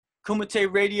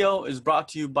Kumite Radio is brought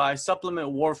to you by Supplement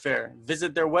Warfare.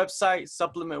 Visit their website,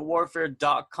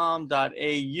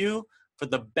 supplementwarfare.com.au, for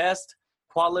the best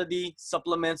quality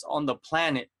supplements on the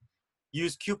planet.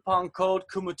 Use coupon code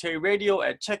Kumite Radio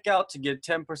at checkout to get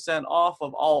 10% off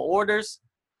of all orders.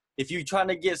 If you're trying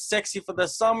to get sexy for the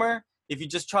summer, if you're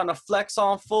just trying to flex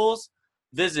on fools,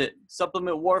 visit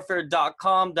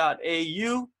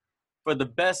supplementwarfare.com.au for the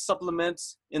best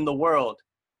supplements in the world.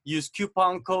 Use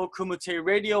coupon code Kumite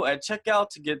Radio at checkout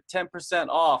to get 10%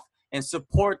 off and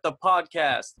support the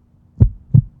podcast.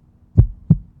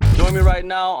 Join me right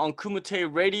now on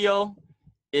Kumite Radio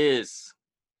is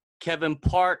Kevin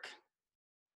Park,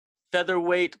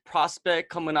 featherweight prospect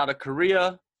coming out of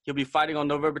Korea. He'll be fighting on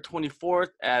November 24th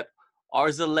at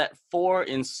Arzalet 4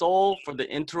 in Seoul for the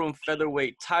interim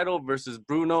featherweight title versus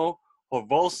Bruno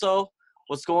Horvoso.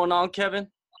 What's going on,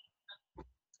 Kevin?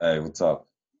 Hey, what's up?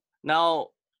 Now,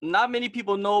 not many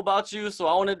people know about you, so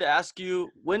I wanted to ask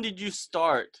you, when did you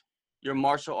start your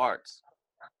martial arts?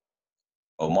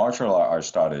 Well, martial arts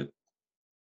started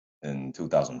in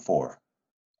 2004.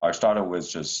 I started with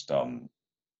just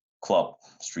club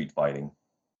street fighting.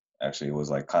 Actually, it was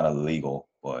like kind of legal,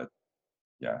 but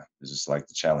yeah, it's just like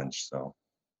the challenge. So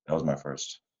that was my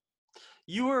first.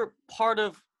 You were part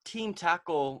of Team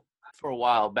Tackle for a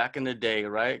while back in the day,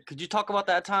 right? Could you talk about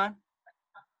that time?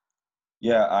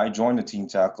 Yeah, I joined the Team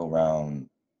Tackle around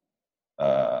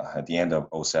at the end of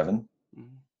 07.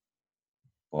 Mm-hmm.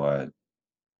 But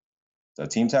the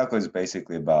Team Tackle is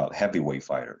basically about heavyweight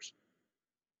fighters.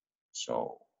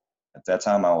 So at that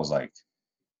time, I was like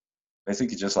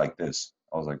basically just like this.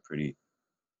 I was like pretty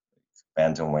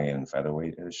bantamweight and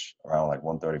featherweight-ish, around like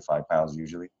 135 pounds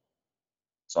usually.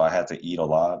 So I had to eat a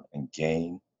lot and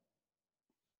gain.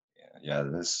 Yeah,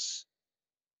 that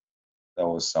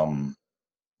was some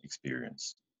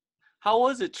experience. How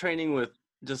was it training with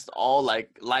just all like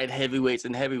light heavyweights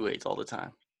and heavyweights all the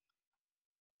time?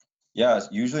 Yeah,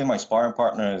 usually my sparring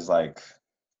partner is like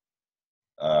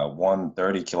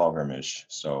 130 kilogram-ish.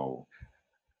 So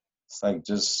it's like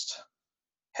just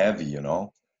heavy, you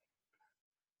know?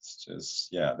 It's just,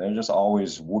 yeah, they're just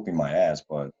always whooping my ass.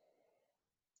 But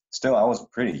still, I was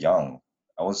pretty young.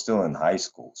 I was still in high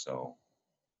school. So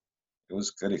it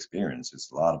was a good experience. It's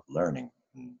a lot of learning.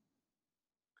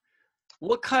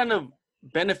 What kind of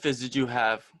benefits did you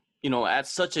have, at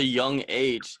such a young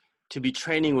age to be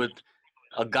training with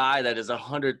a guy that is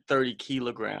 130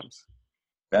 kilograms?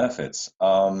 Benefits.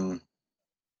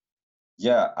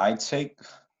 Yeah, I take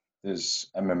this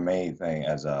MMA thing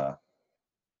as a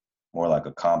more like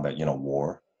a combat,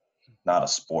 war, not a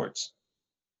sports.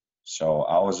 So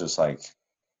I was just like,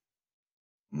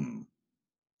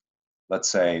 let's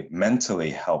say mentally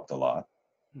helped a lot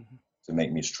to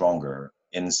make me stronger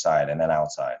inside and then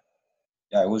outside.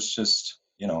 Yeah, it was just,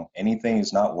 anything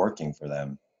is not working for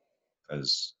them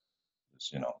because,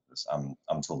 I'm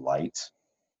too light.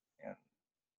 And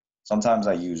sometimes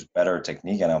I use better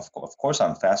technique, and of course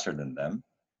I'm faster than them.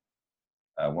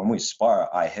 When we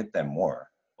spar, I hit them more,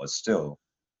 but still,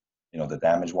 the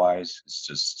damage-wise,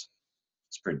 it's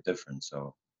pretty different.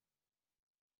 So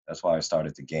that's why I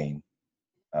started to gain.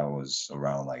 I was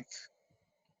around like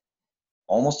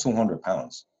almost 200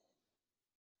 pounds.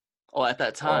 Oh, at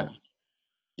that time?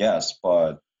 Yes,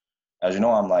 but as you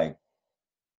know, I'm like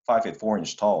 5 feet 4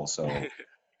 inches tall. So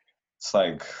it's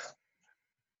like,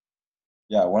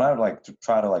 yeah, when I like to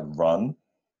try to like run,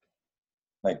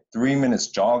 like 3 minutes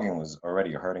jogging was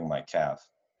already hurting my calf.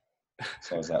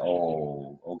 So I was like,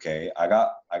 oh, okay. I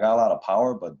got a lot of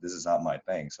power, but this is not my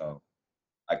thing. So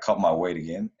I cut my weight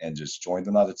again and just joined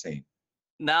another team.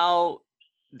 Now,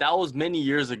 that was many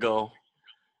years ago.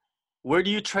 Where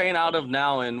do you train out of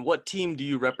now, and what team do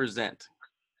you represent?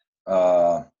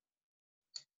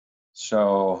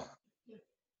 So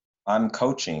I'm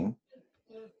coaching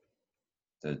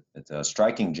the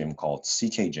striking gym called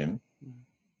CK Gym.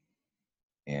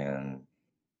 And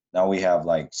now we have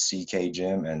like CK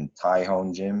Gym and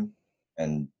Taihon Gym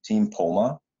and Team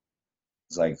Poma.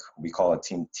 It's like we call it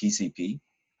Team TCP.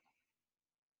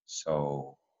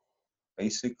 So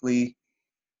basically,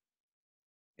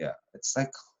 yeah, it's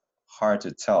like hard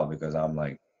to tell because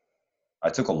I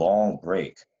took a long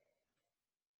break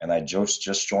and I just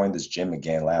joined this gym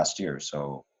again last year.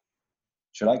 So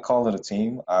should I call it a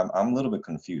team? I'm a little bit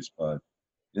confused, but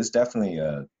it's definitely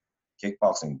a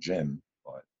kickboxing gym,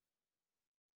 but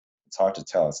it's hard to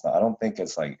tell. It's not. I don't think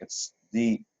it's like it's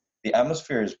the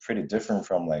atmosphere is pretty different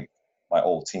from like my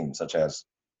old team, such as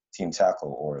Team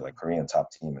Tackle or like Korean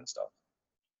Top Team and stuff.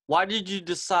 Why did you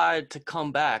decide to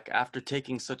come back after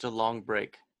taking such a long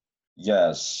break?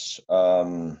 Yes,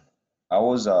 I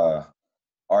was a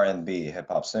R&B hip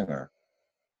hop singer,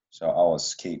 So I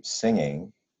was keep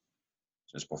singing,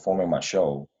 just performing my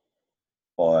show.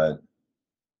 But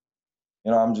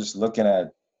I'm just looking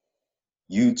at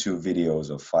YouTube videos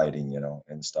of fighting,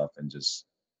 and stuff, and just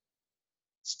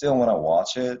still when I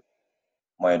watch it,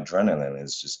 my adrenaline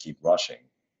is just keep rushing.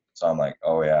 So I'm like,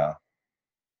 oh yeah,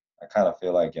 I kind of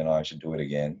feel like I should do it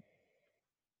again.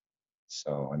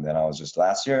 So and then I was just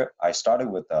last year I started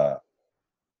with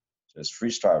just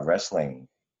freestyle wrestling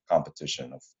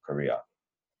competition of Korea,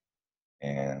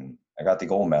 and I got the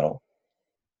gold medal.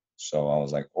 So I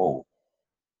was like, oh,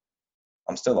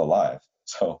 I'm still alive.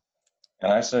 So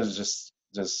and I started just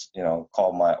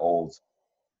called my old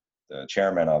the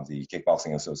chairman of the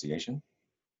kickboxing association,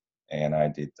 and I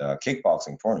did the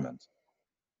kickboxing tournament,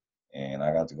 and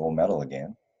I got the gold medal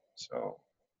again. So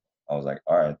I was like,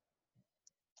 all right,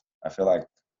 I feel like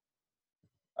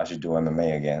I should do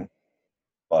MMA again,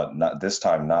 but not this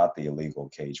time, not the illegal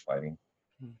cage fighting,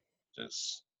 Hmm.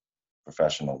 just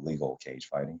professional legal cage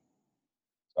fighting.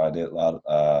 So I did a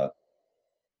lot,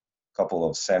 couple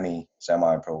of semi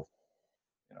pro,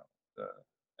 the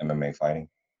MMA fighting,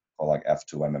 called like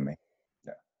F2 MMA.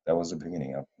 Yeah, that was the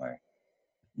beginning of my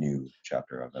new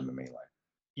chapter of MMA life.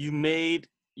 You made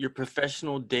your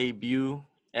professional debut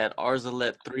at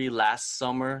Arzalet 3 last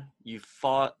summer. You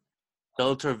fought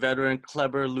Bellator veteran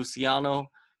Kleber Luciano.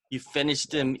 You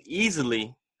finished him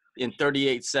easily in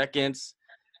 38 seconds.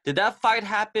 Did that fight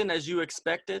happen as you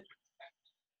expected?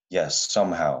 Yes,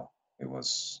 somehow it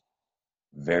was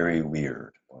very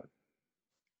weird, but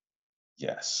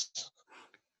yes.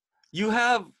 You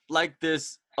have like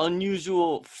this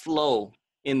unusual flow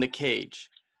in the cage,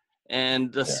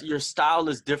 and Yeah. your style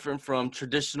is different from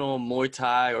traditional Muay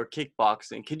Thai or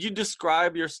kickboxing. Could you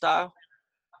describe your style?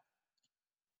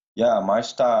 Yeah, my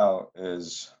style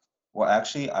is, well,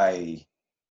 actually, I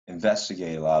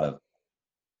investigate a lot of,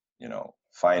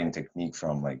 fighting technique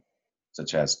from like,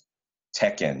 such as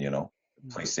Tekken, the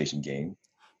PlayStation game,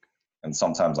 and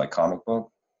sometimes like comic book.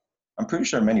 I'm pretty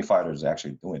sure many fighters are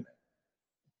actually doing that.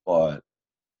 But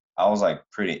I was like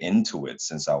pretty into it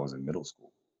since I was in middle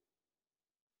school.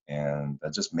 And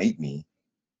that just made me,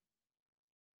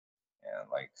 and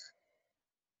like,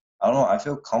 I don't know, I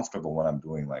feel comfortable when I'm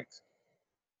doing like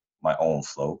my own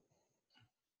flow.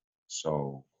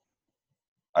 So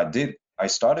I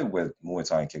started with Muay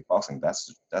Thai and kickboxing.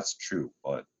 That's true.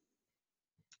 But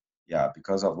yeah,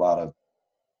 because of a lot of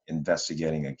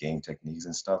investigating a game techniques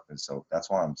and stuff, and so that's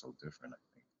why I'm so different, I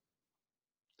think.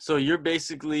 So you're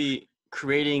basically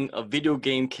creating a video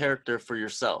game character for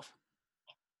yourself.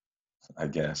 I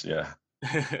guess, yeah.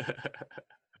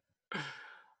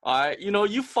 All right,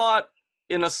 you fought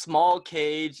in a small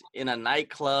cage in a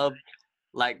nightclub,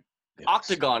 like Yes.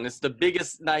 Octagon. It's the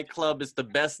biggest nightclub. It's the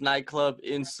best nightclub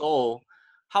in Seoul.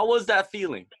 How was that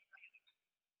feeling?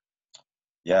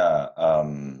 Yeah.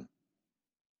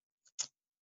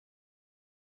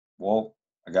 Well,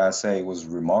 I gotta say it was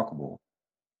remarkable.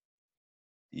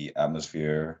 The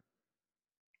atmosphere,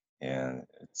 and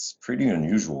it's pretty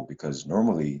unusual because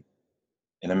normally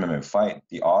in MMA fight,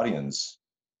 the audience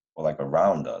were like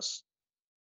around us.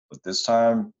 But this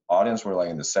time, audience were like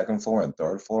in the second floor and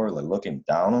third floor, like looking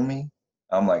down on me.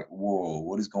 I'm like, whoa,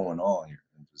 what is going on here?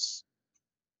 And just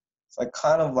it's like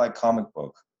kind of like comic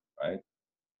book, right?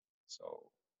 So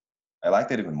I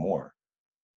liked it even more.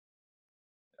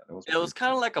 Yeah, that was It pretty was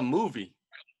kind of cool. like a movie.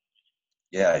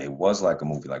 Yeah, it was like a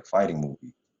movie, like fighting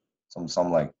movie,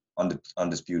 some like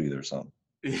undisputed or something.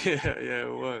 Yeah,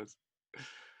 it was.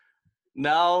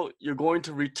 Now you're going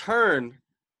to return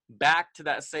back to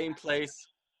that same place,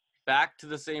 back to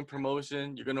the same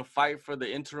promotion. You're going to fight for the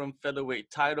interim featherweight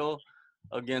title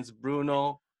against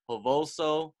Bruno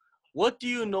Pavoso. What do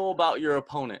you know about your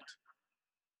opponent?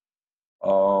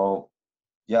 Oh,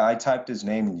 yeah, I typed his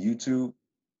name in YouTube.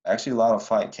 Actually, a lot of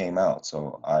fight came out,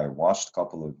 so I watched a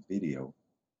couple of video.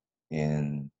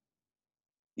 And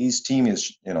his team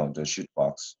is, the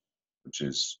Shootbox, which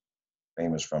is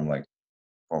famous from like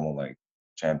former like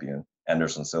champion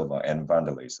Anderson Silva and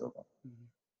Vanderlei Silva,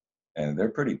 and they're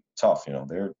pretty tough.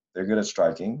 They're good at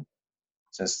striking.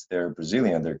 Since they're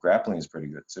Brazilian, their grappling is pretty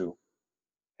good too.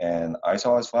 And I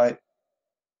saw his fight.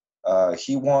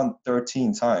 He won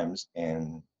 13 times,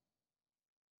 and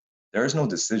there is no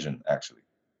decision actually.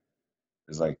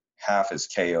 There's like half is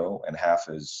KO and half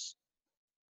is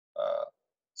uh,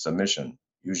 submission,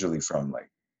 usually from like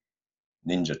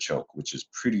ninja choke, which is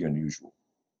pretty unusual.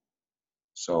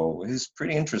 So he's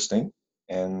pretty interesting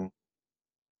and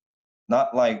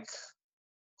not like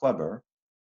Kleber.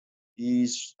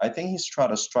 I think he's trying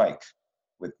to strike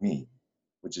with me,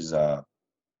 which is a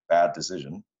bad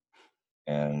decision.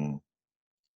 And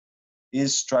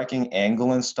his striking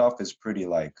angle and stuff is pretty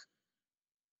like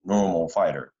normal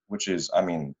fighter, which is, I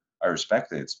mean, I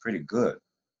respect it. It's pretty good.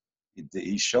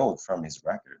 He showed from his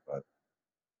record, but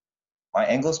my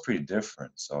angle is pretty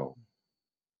different. So,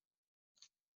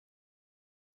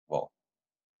 well,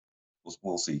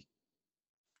 we'll see.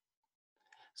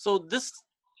 So this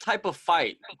type of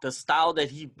fight, the style that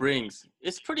he brings,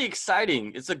 it's pretty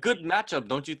exciting. It's a good matchup,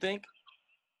 don't you think?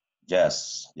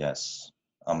 Yes, yes.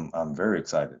 I'm very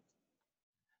excited.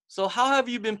 So how have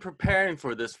you been preparing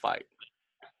for this fight?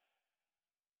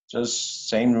 Just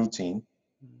same routine.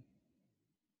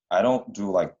 I don't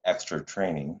do like extra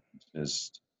training.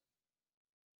 Just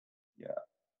yeah,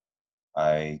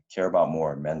 I care about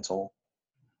more mental.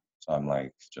 So I'm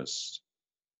like just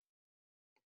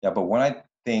yeah. But when I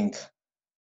think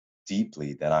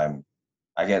deeply, then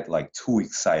I get like too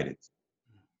excited.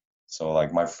 So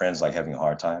like my friends like having a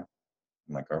hard time,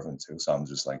 my girlfriend too. So I'm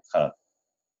just like kind of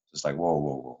just like whoa,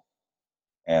 whoa, whoa,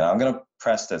 and I'm gonna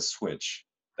press that switch,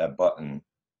 that button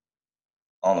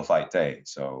on the fight day.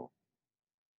 So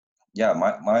yeah,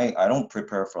 my I don't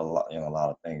prepare for a lot, a lot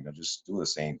of things. I just do the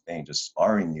same thing, just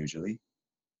sparring usually.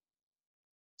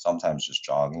 Sometimes just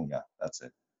jogging. Yeah, that's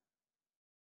it.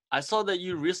 I saw that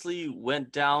you recently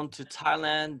went down to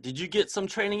Thailand. Did you get some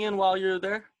training in while you're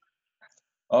there?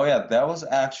 Oh yeah, that was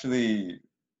actually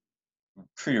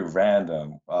pretty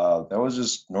random. That was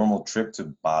just normal trip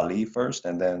to Bali first,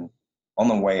 and then on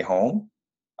the way home,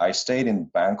 I stayed in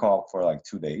Bangkok for like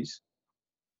 2 days.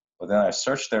 But then I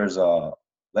searched. There's a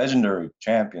legendary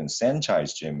champion,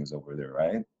 Sanchai's gym is over there,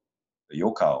 right? The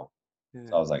Yokao. So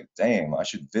Yeah. I was like, damn, I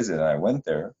should visit. And I went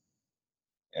there,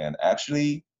 and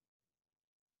actually,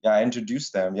 yeah, I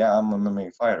introduced them. Yeah, I'm an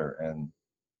MMA fighter, and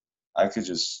I could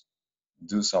just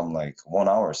do some like 1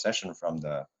 hour session from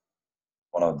the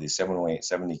one of the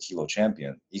 70 kilo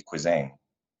champion, Ikwizang.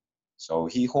 So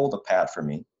he hold a pad for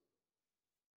me,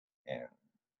 and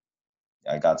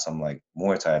I got some like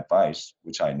Muay Thai advice,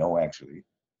 which I know actually,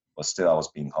 but still I was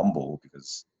being humble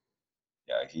because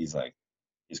yeah, he's like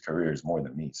his career is more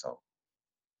than me. So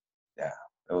yeah,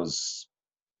 it was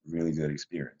really good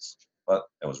experience, but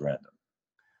it was random.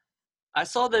 I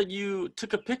saw that you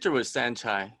took a picture with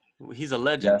Sanchai. He's a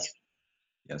legend. Yes,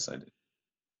 yes, I did.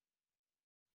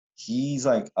 He's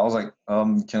like, I was like,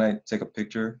 can I take a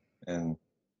picture? And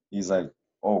he's like,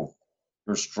 oh,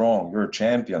 you're strong, you're a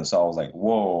champion. So I was like,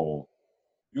 whoa,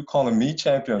 you calling me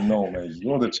champion? No, man,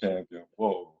 you're the champion.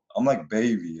 Whoa, I'm like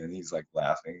baby, and he's like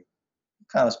laughing.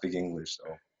 Kind of speak English, so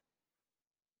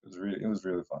it was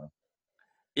really fun.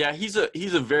 Yeah, he's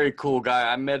a very cool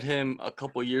guy. I met him a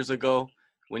couple years ago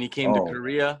when he came to Oh,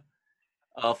 Korea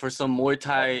for some Muay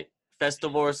Thai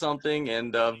festival or something,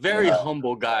 and very yeah,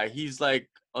 humble guy. He's like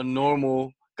a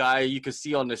normal guy you could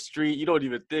see on the street. You don't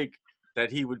even think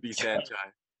that he would be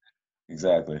Sanchai.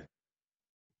 exactly.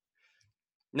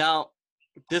 Now,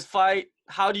 this fight,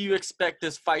 how do you expect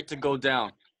this fight to go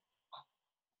down?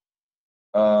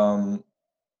 Um,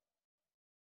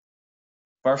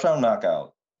 First round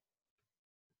knockout.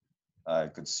 I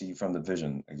could see from the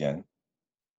vision again,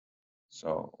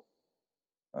 so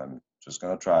I'm just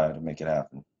gonna try to make it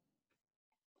happen.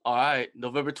 All right,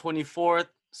 November 24th,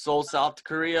 Seoul, South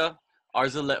Korea,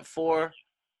 Arzelet 4.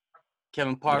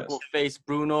 Kevin Park Yes, will face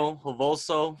Bruno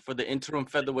Hovoso for the interim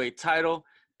featherweight title.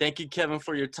 Thank you, Kevin,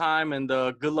 for your time, and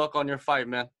good luck on your fight,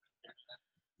 man.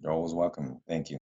 you're always welcome. Thank you.